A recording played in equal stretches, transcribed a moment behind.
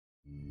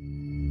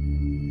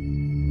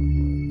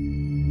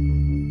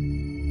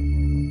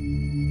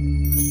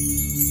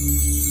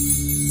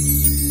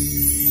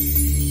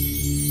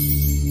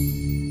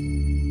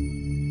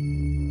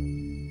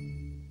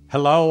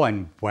Hello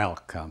and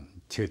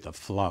welcome to The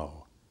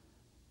Flow,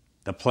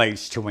 the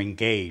place to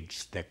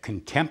engage the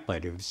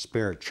contemplative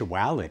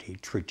spirituality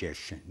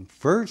tradition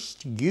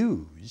first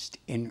used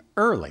in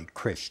early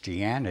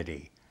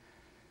Christianity,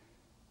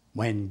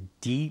 when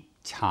deep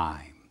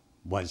time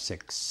was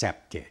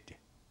accepted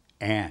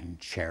and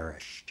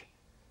cherished.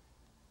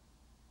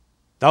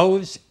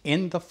 Those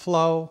in The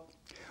Flow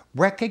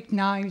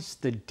recognize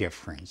the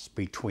difference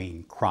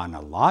between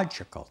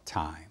chronological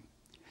time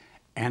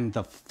and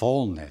the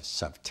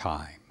fullness of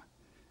time.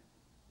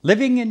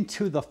 Living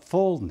into the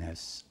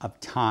fullness of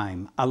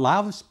time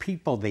allows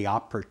people the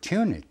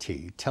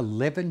opportunity to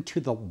live into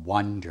the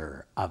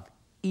wonder of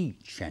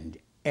each and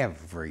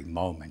every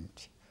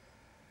moment.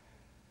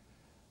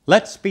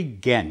 Let's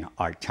begin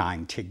our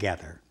time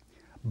together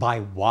by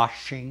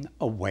washing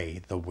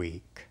away the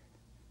week.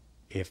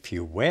 If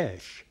you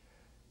wish,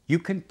 you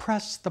can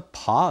press the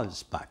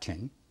pause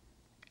button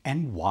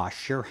and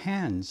wash your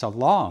hands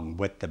along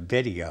with the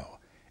video,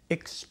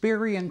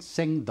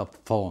 experiencing the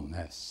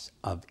fullness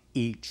of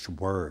each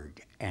word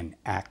and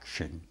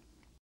action.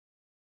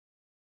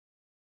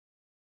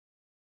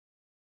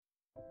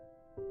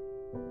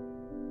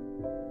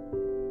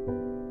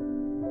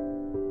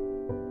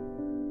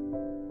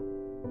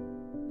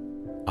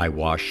 I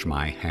wash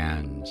my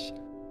hands.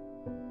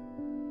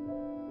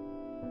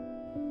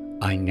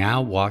 I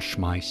now wash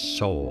my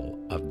soul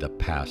of the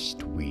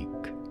past week.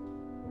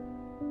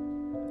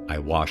 I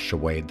wash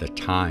away the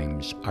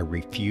times I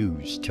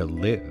refuse to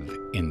live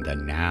in the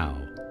now.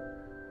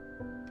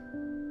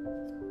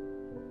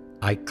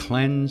 I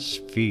cleanse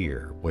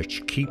fear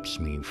which keeps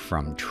me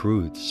from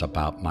truths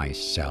about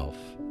myself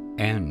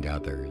and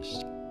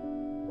others.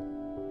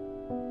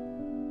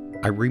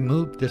 I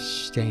remove the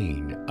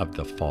stain of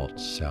the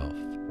false self,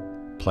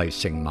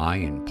 placing my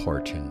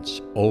importance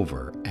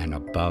over and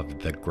above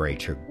the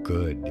greater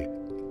good.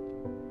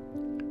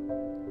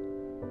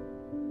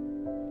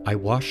 I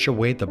wash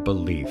away the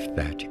belief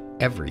that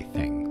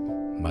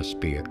everything must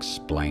be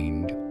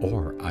explained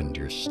or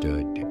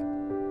understood.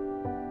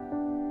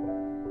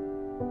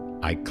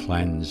 I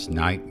cleanse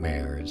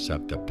nightmares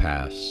of the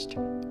past,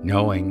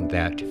 knowing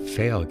that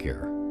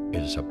failure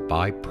is a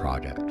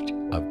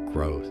byproduct of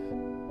growth.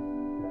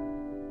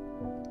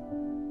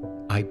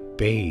 I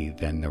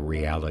bathe in the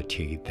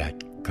reality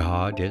that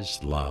God is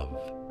love,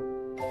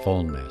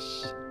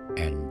 fullness,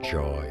 and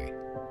joy.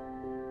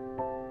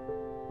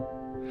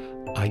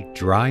 I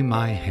dry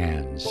my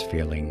hands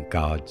feeling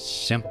God's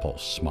simple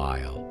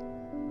smile,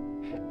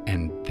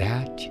 and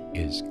that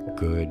is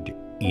good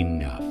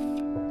enough.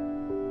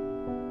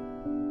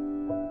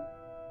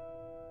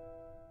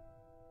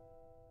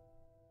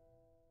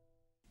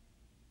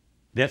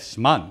 This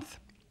month,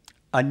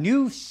 a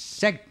new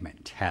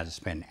segment has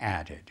been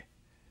added.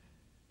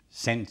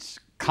 Since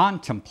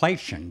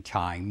contemplation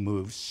time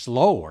moves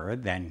slower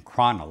than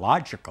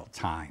chronological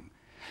time,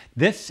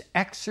 this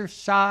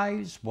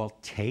exercise will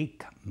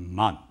take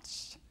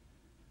months.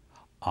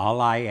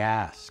 All I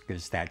ask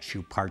is that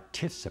you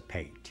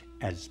participate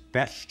as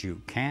best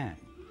you can.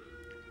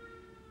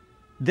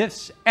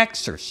 This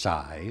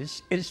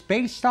exercise is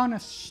based on a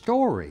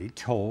story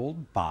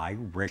told by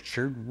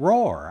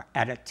Rhor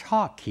at a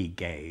talk he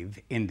gave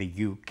in the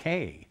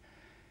UK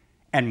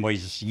and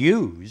was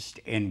used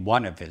in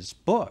one of his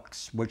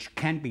books, which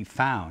can be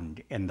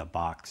found in the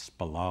box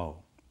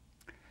below.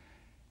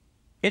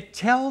 It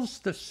tells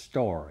the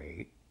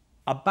story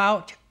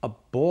about a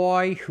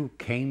boy who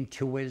came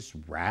to his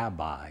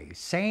rabbi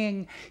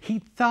saying he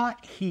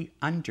thought he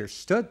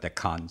understood the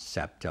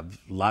concept of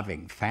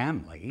loving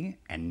family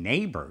and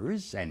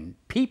neighbors and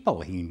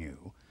people he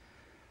knew.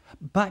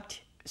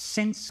 But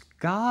since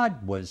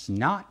God was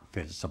not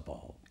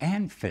visible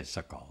and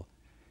physical,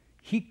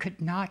 he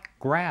could not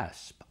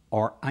grasp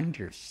or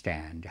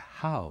understand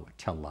how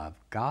to love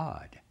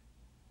God.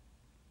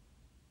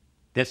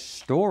 This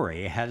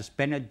story has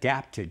been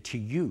adapted to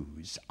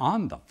use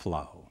on The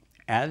Flow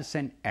as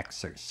an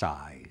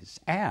exercise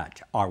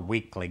at our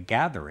weekly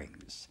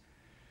gatherings.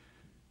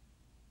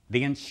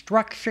 The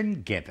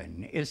instruction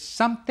given is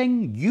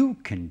something you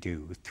can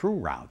do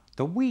throughout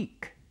the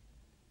week,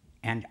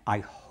 and I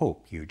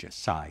hope you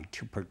decide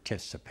to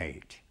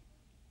participate.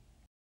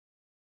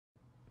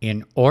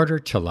 In order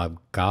to love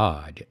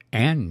God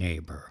and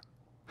neighbor,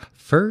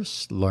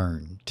 first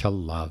learn to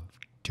love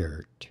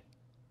dirt.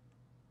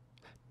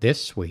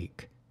 This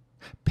week,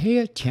 pay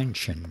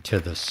attention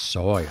to the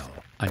soil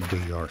under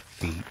your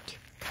feet.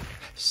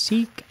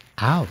 Seek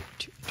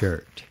out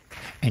dirt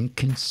and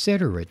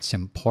consider its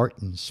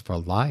importance for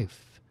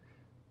life,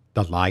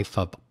 the life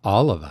of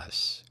all of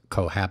us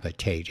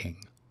cohabitating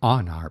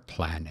on our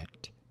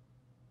planet.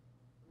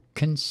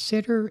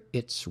 Consider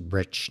its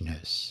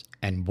richness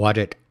and what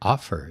it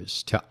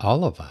offers to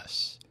all of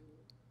us.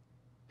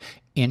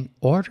 In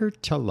order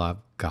to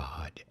love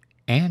God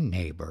and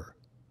neighbor,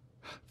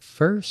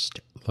 first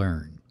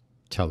learn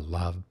to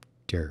love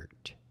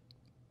dirt.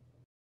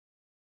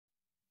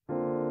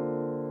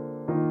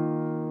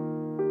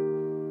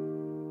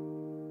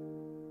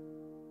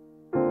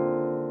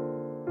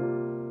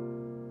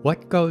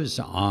 What goes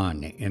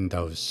on in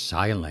those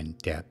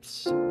silent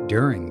depths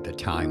during the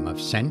time of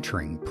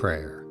centering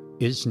prayer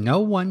is no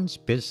one's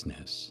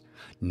business,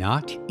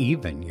 not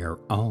even your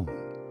own.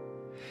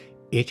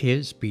 It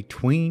is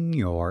between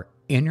your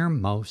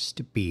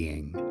innermost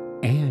being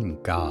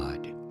and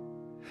God,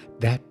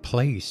 that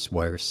place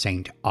where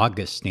St.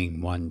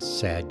 Augustine once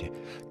said,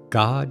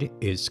 God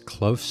is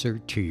closer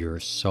to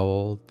your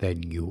soul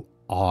than you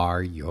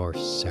are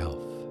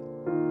yourself.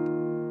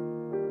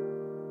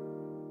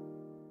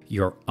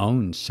 Your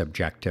own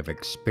subjective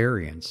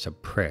experience of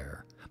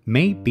prayer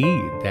may be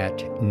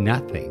that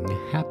nothing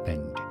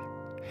happened,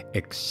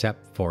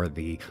 except for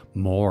the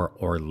more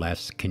or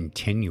less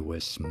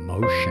continuous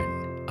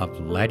motion of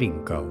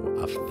letting go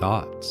of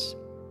thoughts.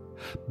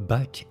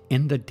 But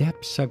in the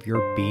depths of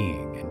your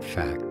being, in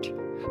fact,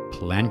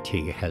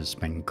 plenty has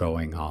been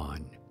going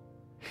on,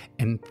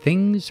 and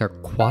things are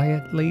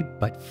quietly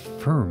but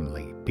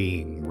firmly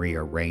being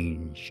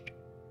rearranged.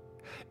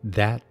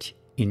 That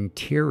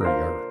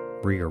interior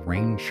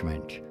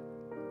rearrangement,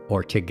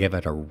 or to give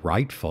it a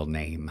rightful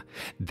name,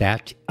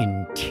 that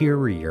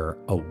interior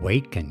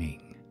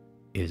awakening,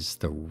 is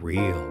the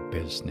real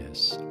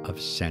business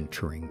of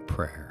centering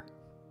prayer.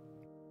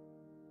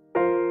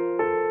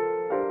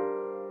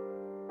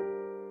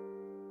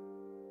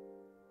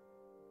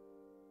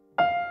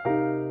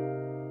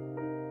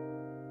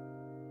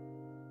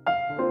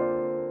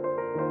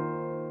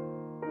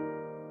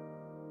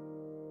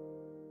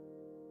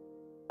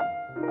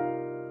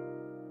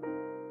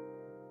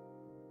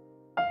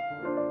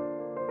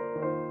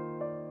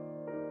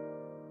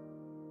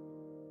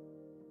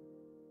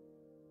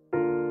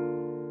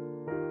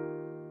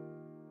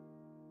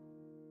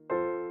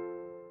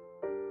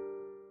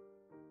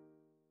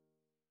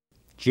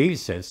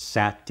 Jesus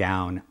sat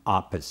down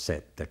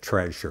opposite the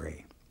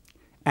treasury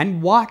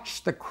and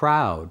watched the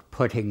crowd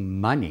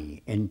putting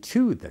money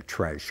into the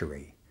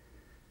treasury.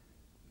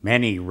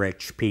 Many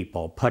rich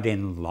people put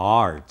in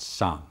large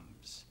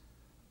sums.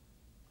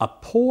 A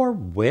poor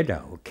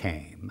widow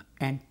came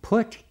and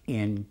put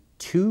in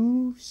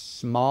 2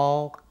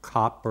 small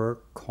copper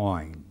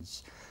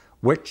coins,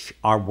 which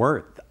are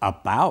worth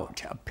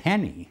about a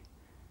penny.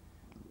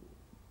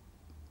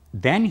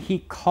 Then he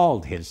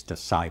called his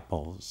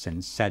disciples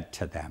and said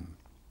to them,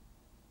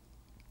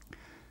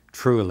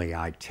 Truly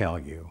I tell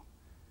you,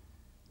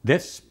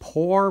 this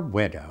poor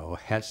widow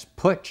has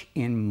put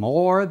in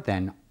more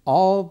than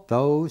all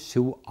those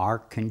who are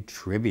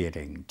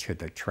contributing to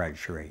the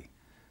treasury,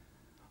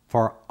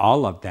 for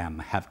all of them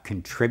have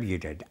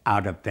contributed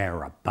out of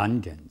their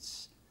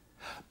abundance.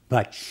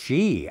 But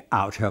she,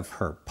 out of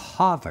her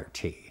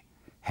poverty,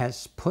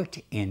 has put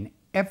in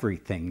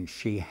everything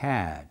she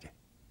had,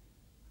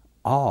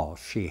 all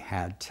she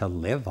had to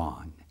live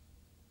on.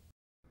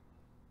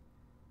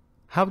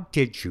 How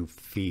did you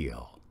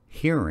feel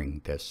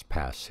hearing this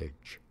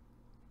passage?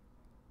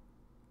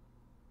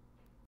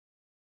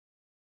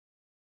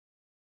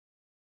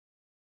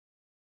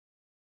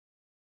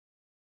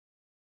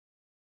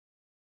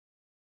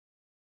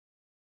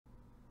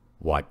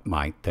 What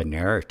might the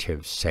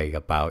narrative say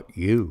about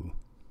you?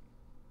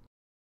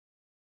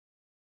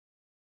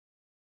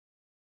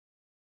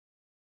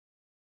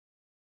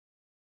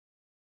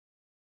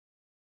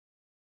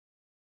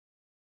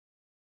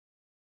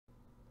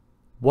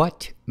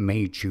 What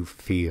made you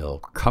feel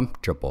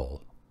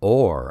comfortable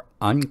or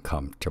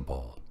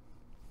uncomfortable?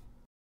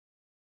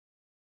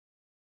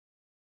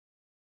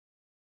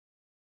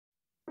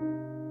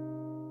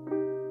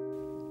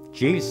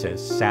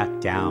 Jesus sat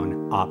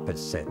down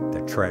opposite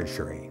the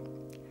treasury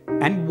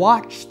and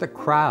watched the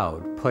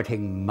crowd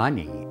putting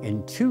money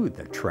into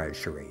the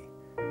treasury.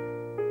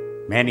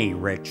 Many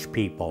rich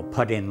people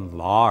put in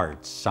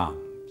large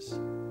sums.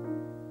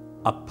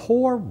 A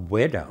poor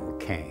widow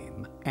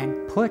came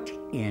and put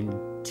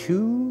in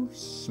 2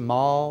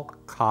 small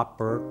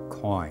copper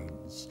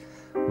coins,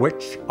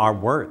 which are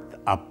worth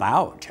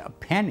about a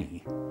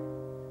penny.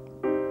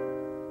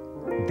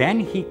 Then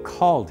he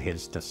called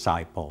his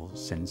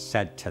disciples and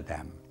said to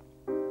them,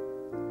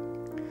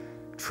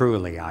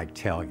 Truly I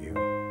tell you,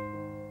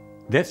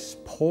 this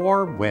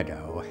poor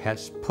widow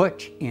has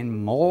put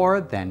in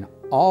more than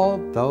all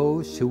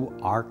those who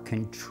are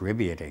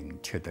contributing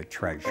to the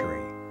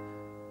treasury,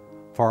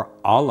 for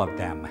all of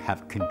them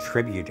have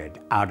contributed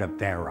out of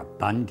their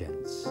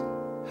abundance.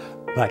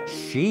 But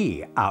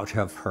she, out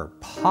of her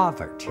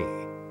poverty,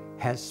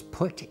 has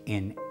put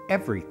in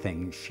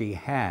everything she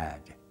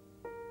had,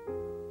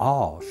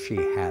 all she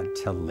had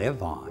to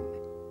live on.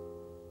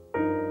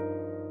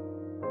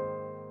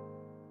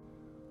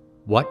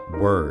 What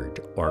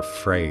word or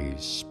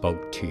phrase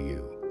spoke to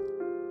you?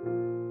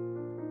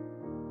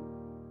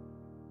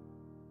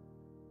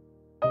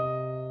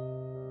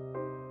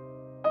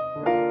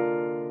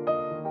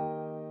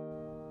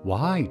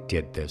 Why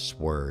did this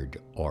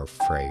word or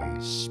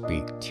phrase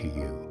speak to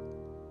you?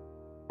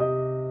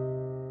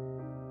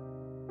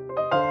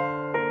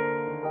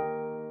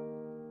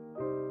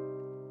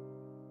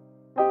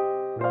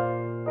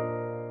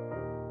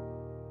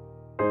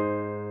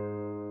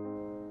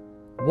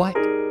 What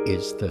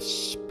is the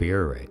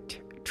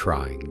spirit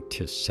trying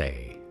to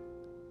say.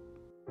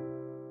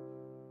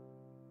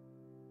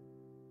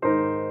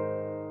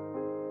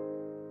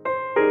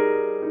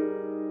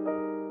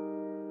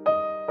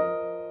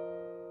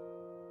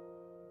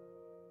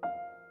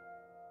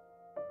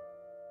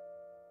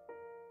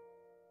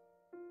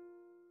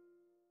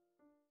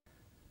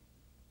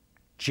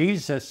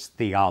 Jesus'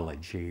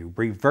 theology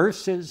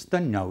reverses the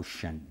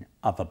notion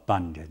of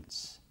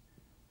abundance.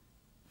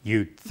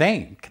 You'd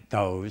think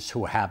those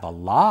who have a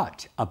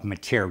lot of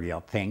material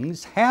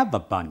things have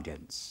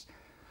abundance,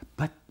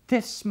 but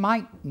this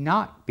might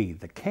not be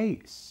the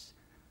case.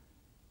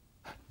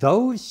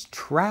 Those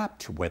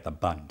trapped with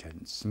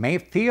abundance may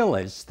feel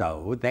as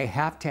though they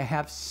have to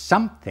have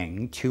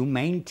something to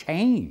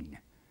maintain.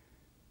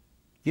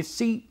 You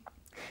see,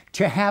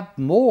 to have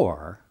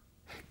more,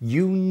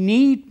 you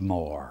need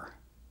more.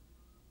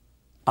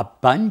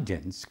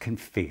 Abundance can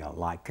feel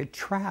like a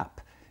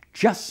trap,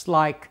 just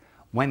like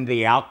when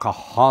the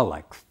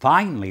alcoholic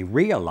finally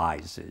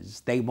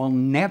realizes they will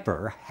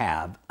never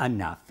have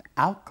enough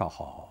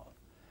alcohol.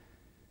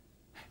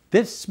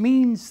 This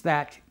means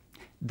that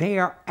they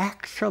are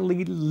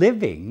actually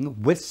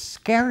living with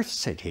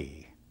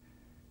scarcity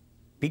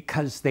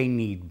because they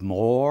need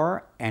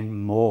more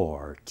and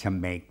more to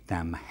make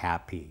them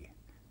happy.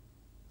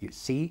 You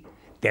see,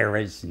 there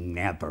is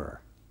never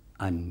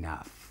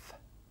enough.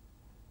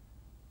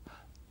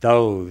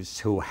 Those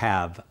who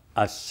have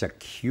a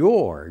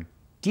secure,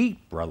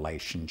 deep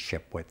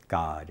relationship with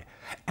God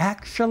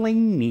actually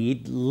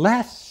need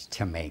less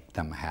to make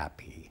them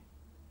happy.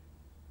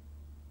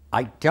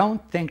 I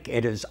don't think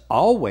it is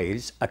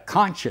always a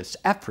conscious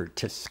effort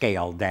to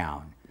scale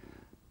down,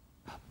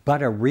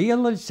 but a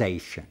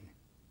realization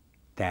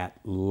that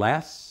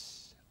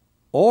less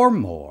or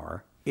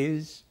more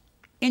is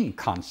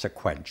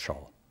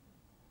inconsequential.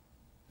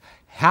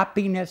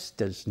 Happiness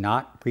does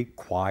not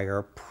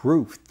require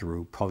proof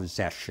through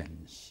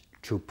possessions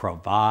to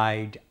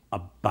provide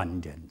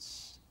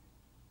abundance.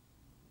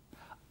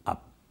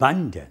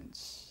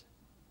 Abundance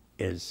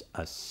is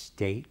a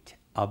state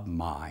of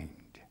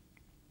mind.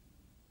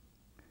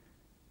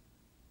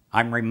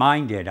 I'm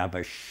reminded of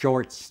a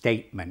short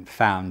statement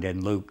found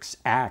in Luke's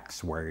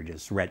Acts where it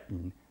is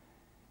written,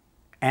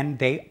 "And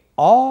they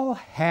all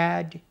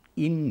had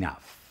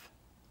enough."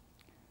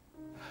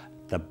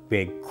 The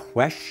big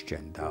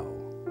question, though,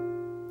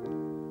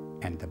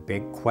 and the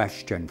big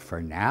question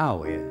for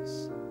now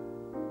is,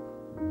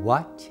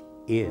 what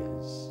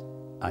is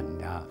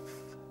enough?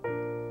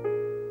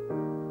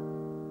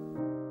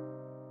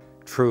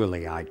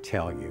 Truly, I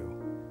tell you,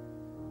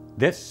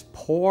 this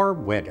poor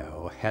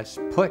widow has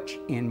put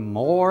in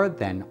more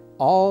than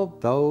all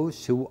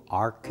those who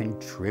are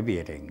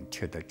contributing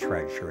to the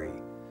treasury,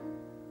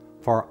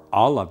 for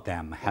all of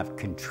them have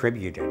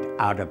contributed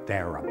out of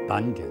their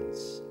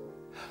abundance.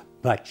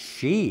 But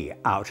she,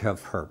 out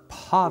of her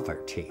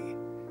poverty,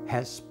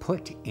 has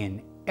put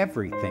in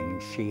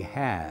everything she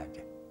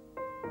had,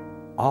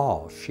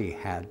 all she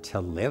had to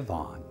live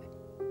on.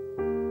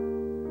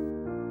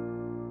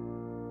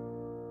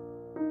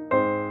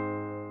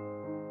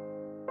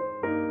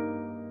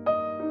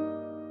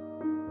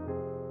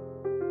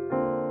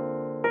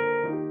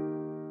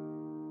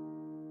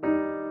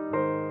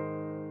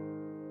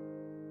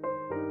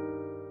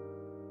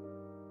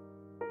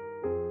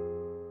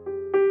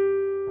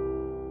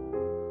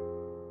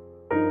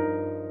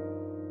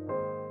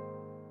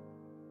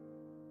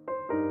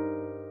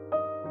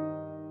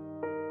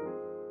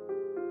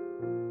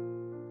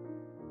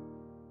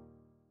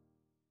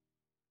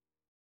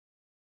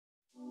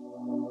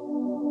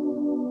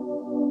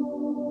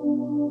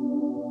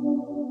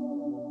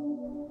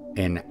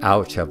 In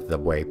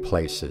out-of-the-way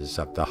places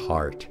of the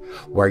heart,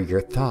 where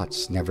your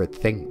thoughts never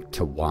think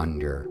to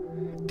wander,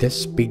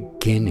 this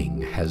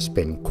beginning has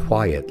been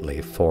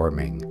quietly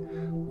forming,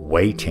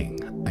 waiting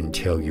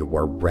until you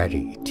were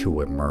ready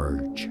to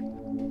emerge.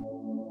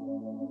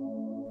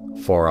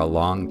 For a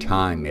long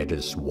time it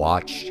has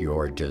watched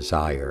your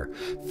desire,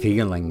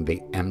 feeling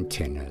the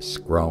emptiness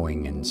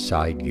growing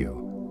inside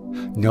you,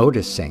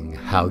 noticing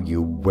how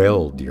you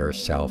willed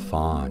yourself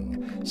on,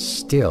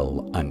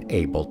 still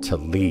unable to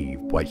leave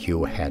what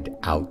you had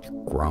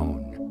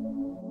outgrown.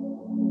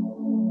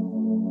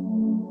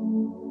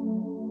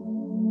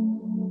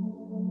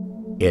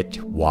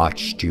 It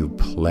watched you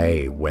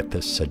play with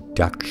the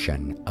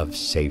seduction of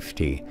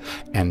safety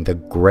and the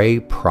gray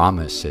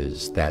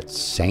promises that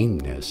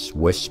sameness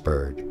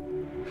whispered,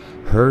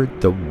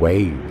 heard the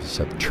waves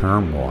of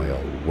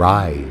turmoil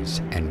rise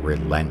and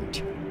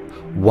relent,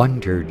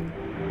 wondered,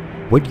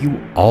 would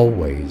you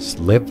always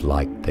live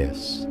like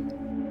this?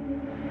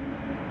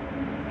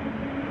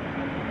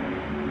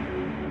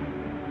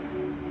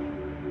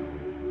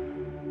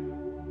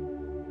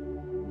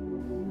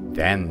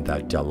 Then the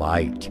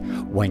delight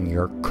when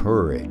your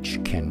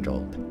courage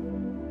kindled,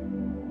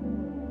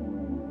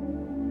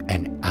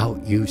 and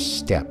out you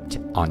stepped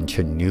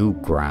onto new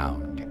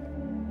ground,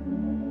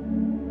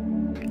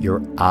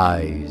 your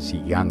eyes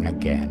young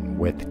again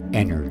with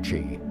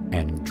energy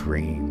and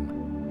dream,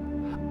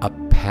 a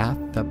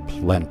path of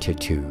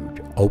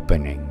plenitude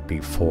opening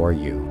before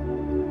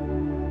you,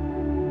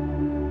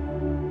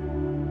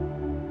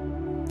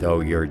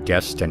 Though your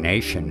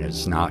destination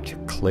is not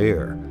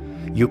clear,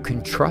 you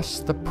can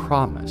trust the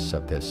promise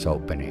of this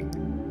opening.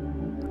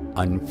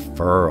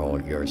 Unfurl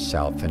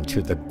yourself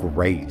into the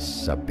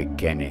grace of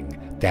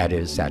beginning that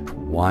is at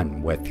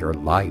one with your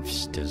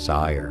life's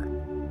desire.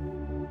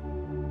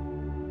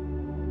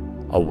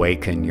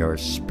 Awaken your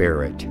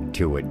spirit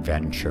to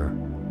adventure.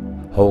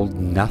 Hold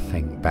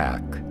nothing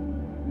back.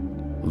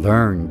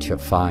 Learn to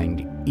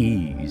find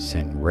ease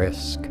in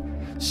risk.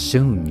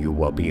 Soon you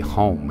will be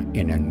home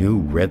in a new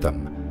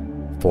rhythm,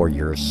 for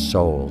your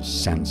soul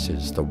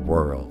senses the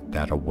world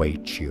that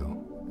awaits you.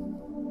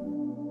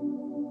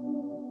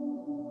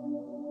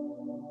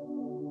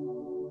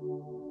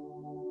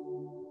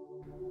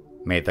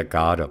 May the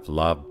God of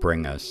love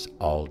bring us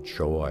all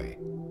joy.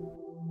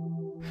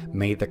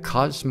 May the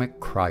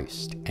cosmic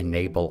Christ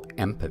enable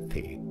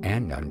empathy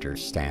and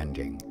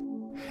understanding,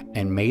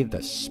 and may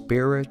the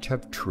Spirit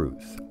of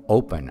truth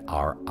open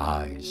our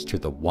eyes to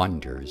the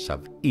wonders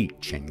of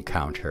each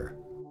encounter.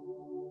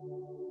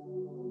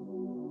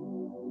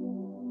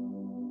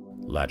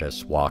 Let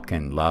us walk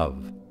in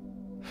love.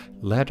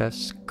 Let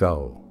us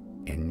go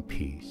in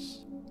peace.